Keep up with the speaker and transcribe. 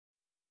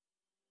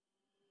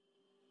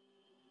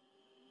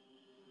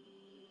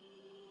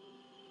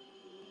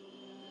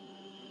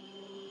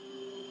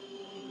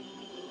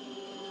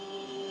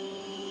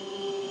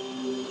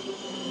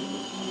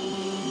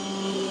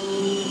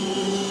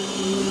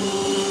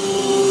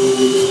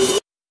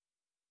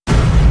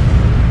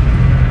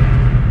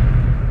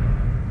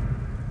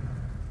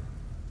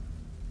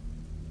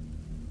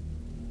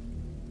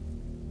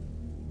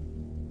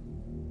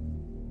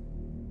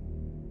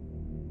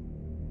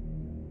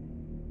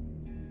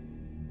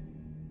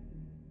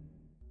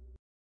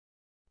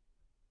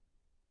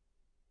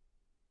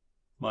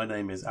My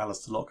name is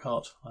Alastair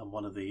Lockhart. I'm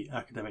one of the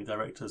academic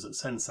directors at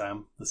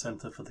CENSAM, the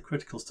Centre for the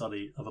Critical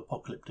Study of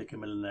Apocalyptic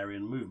and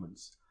Millenarian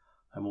Movements.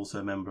 I'm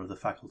also a member of the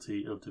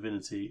Faculty of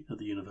Divinity at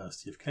the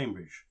University of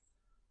Cambridge.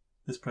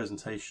 This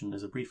presentation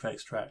is a brief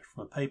extract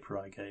from a paper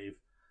I gave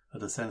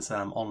at a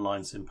CENSAM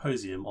online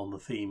symposium on the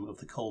theme of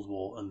the Cold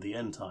War and the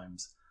End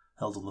Times,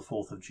 held on the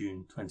 4th of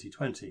June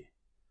 2020.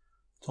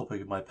 The topic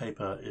of my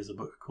paper is a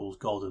book called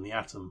God and the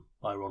Atom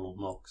by Ronald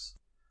Knox.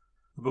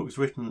 The book was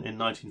written in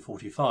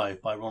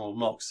 1945 by Ronald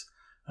Knox,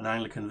 an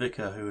Anglican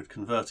vicar who had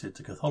converted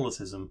to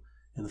Catholicism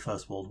in the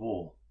First World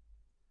War.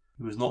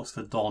 He was an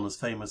Oxford Don as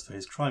famous for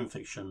his crime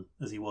fiction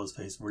as he was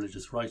for his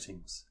religious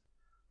writings.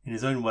 In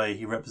his own way,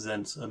 he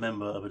represents a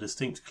member of a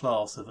distinct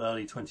class of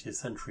early 20th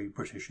century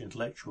British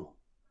intellectual.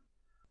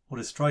 What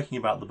is striking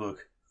about the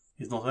book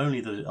is not only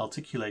that it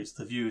articulates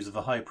the views of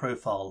a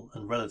high-profile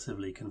and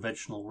relatively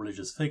conventional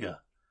religious figure.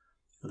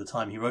 At the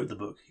time he wrote the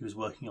book, he was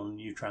working on a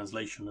new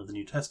translation of the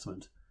New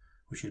Testament,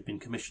 which he had been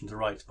commissioned to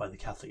write by the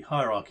Catholic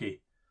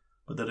hierarchy,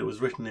 but that it was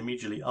written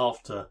immediately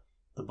after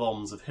the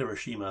bombs of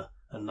Hiroshima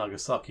and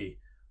Nagasaki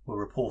were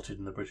reported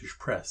in the British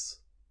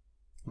press.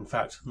 In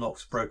fact,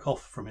 Knox broke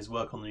off from his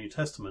work on the New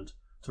Testament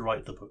to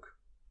write the book.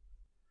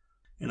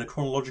 In a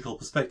chronological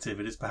perspective,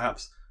 it is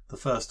perhaps the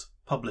first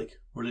public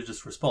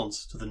religious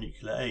response to the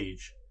nuclear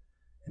age.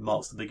 It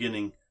marks the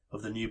beginning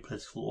of the new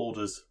political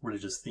order's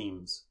religious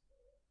themes.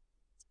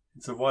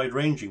 It's a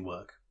wide-ranging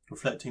work,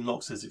 reflecting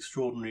Knox's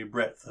extraordinary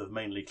breadth of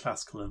mainly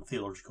classical and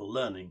theological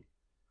learning.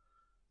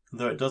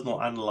 And though it does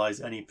not analyse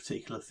any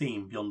particular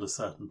theme beyond a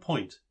certain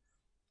point,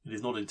 it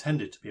is not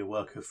intended to be a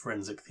work of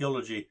forensic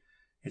theology.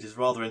 It is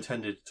rather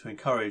intended to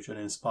encourage and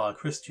inspire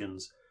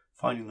Christians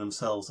finding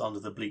themselves under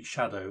the bleak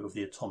shadow of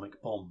the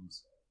atomic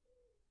bombs.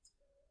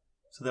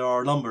 So there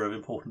are a number of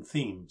important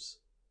themes.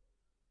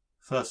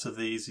 First of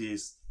these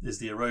is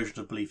the erosion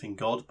of belief in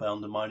God by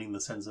undermining the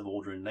sense of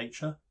order in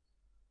nature.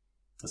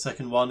 The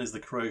second one is the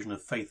corrosion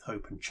of faith,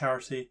 hope and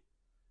charity.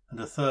 And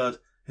a third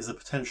is the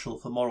potential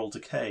for moral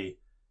decay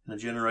in a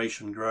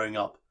generation growing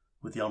up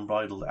with the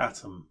unbridled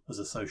atom as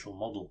a social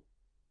model.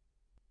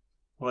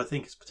 What I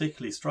think is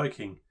particularly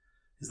striking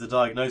is the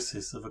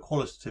diagnosis of a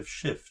qualitative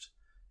shift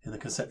in the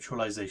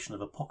conceptualization of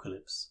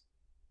apocalypse.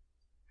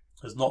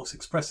 As Knox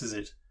expresses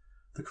it,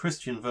 the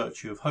Christian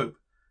virtue of hope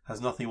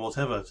has nothing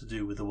whatever to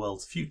do with the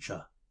world's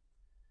future.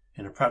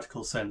 In a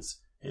practical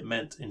sense, it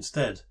meant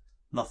instead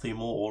nothing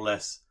more or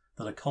less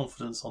than a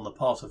confidence on the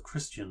part of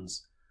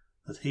Christians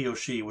that he or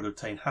she would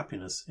obtain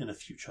happiness in a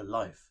future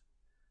life.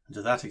 And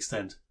to that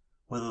extent,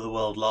 whether the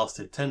world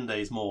lasted 10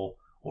 days more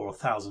or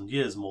 1,000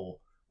 years more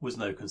was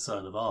no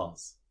concern of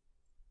ours.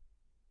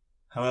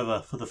 However,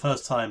 for the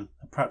first time,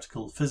 a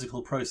practical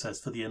physical process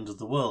for the end of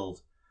the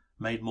world,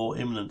 made more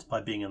imminent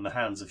by being in the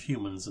hands of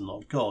humans and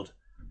not God,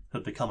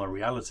 had become a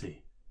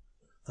reality.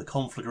 The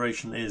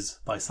conflagration is,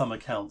 by some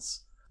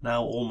accounts,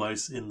 now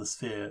almost in the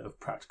sphere of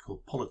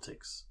practical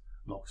politics,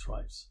 Knox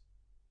writes.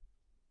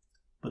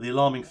 But the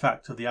alarming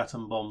fact of the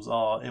atom bombs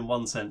are, in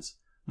one sense,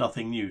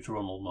 nothing new to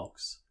Ronald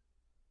Knox.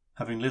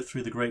 Having lived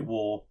through the Great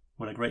War,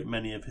 when a great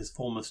many of his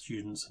former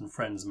students and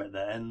friends met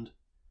their end,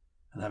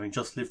 and having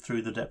just lived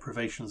through the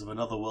deprivations of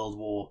another world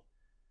war,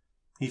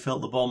 he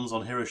felt the bombs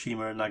on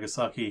Hiroshima and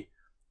Nagasaki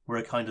were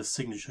a kind of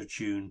signature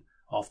tune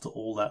after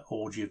all that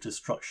orgy of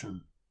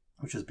destruction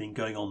which has been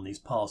going on these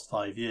past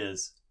 5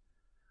 years.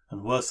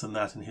 And worse than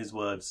that, in his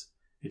words,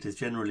 it is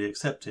generally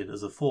accepted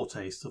as a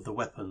foretaste of the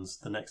weapons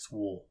the next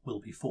war will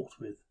be fought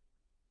with.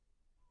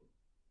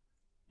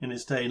 In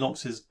its day,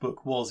 Knox's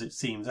book was, it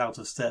seems, out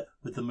of step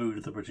with the mood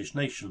of the British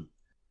nation,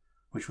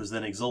 which was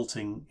then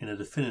exulting in a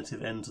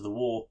definitive end to the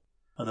war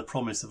and the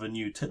promise of a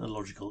new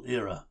technological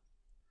era.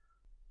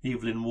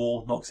 Evelyn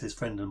Waugh, Knox's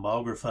friend and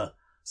biographer,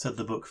 said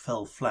the book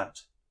fell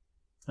flat,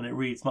 and it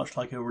reads much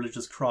like a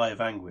religious cry of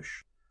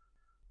anguish.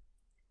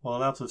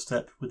 While out of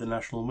step with the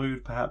national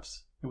mood,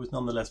 perhaps, it was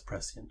nonetheless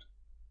prescient.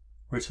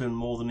 Written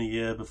more than a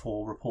year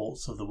before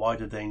reports of the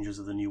wider dangers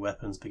of the new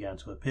weapons began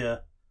to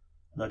appear,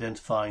 and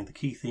identifying the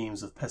key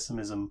themes of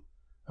pessimism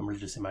and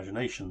religious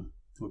imagination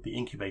that would be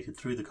incubated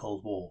through the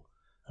Cold War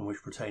and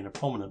which retain a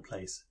prominent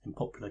place in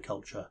popular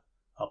culture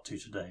up to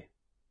today.